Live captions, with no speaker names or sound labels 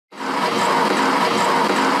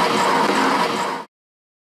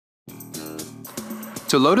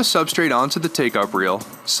To load a substrate onto the take-up reel,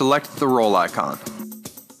 select the roll icon.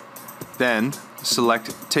 Then,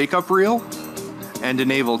 select Take-up Reel and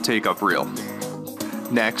enable Take-up Reel.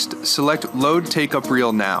 Next, select Load Take-up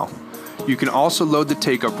Reel Now. You can also load the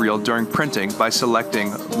take-up reel during printing by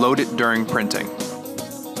selecting Load it during printing.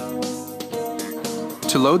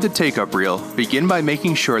 To load the take-up reel, begin by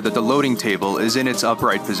making sure that the loading table is in its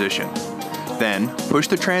upright position. Then, push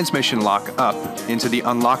the transmission lock up into the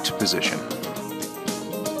unlocked position.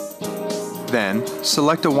 Then,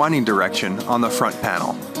 select a winding direction on the front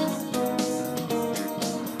panel.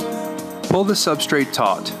 Pull the substrate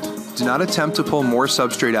taut. Do not attempt to pull more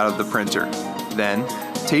substrate out of the printer. Then,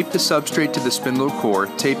 tape the substrate to the spindle core,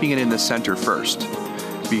 taping it in the center first.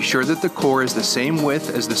 Be sure that the core is the same width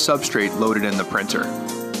as the substrate loaded in the printer.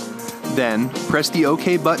 Then, press the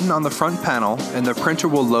OK button on the front panel and the printer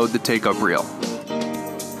will load the take-up reel.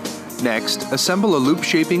 Next, assemble a loop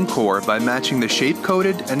shaping core by matching the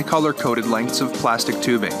shape-coded and color-coded lengths of plastic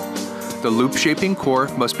tubing. The loop shaping core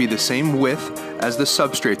must be the same width as the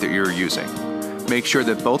substrate that you are using. Make sure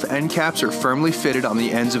that both end caps are firmly fitted on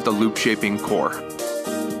the ends of the loop shaping core.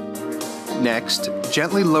 Next,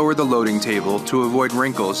 gently lower the loading table to avoid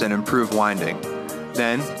wrinkles and improve winding.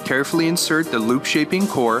 Then, carefully insert the loop shaping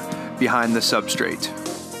core behind the substrate.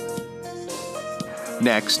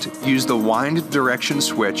 Next, use the wind direction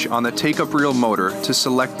switch on the take-up reel motor to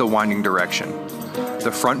select the winding direction.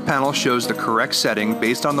 The front panel shows the correct setting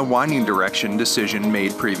based on the winding direction decision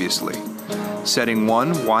made previously. Setting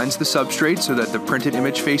 1 winds the substrate so that the printed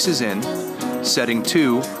image faces in. Setting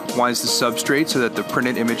 2 winds the substrate so that the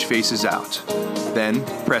printed image faces out. Then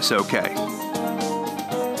press OK.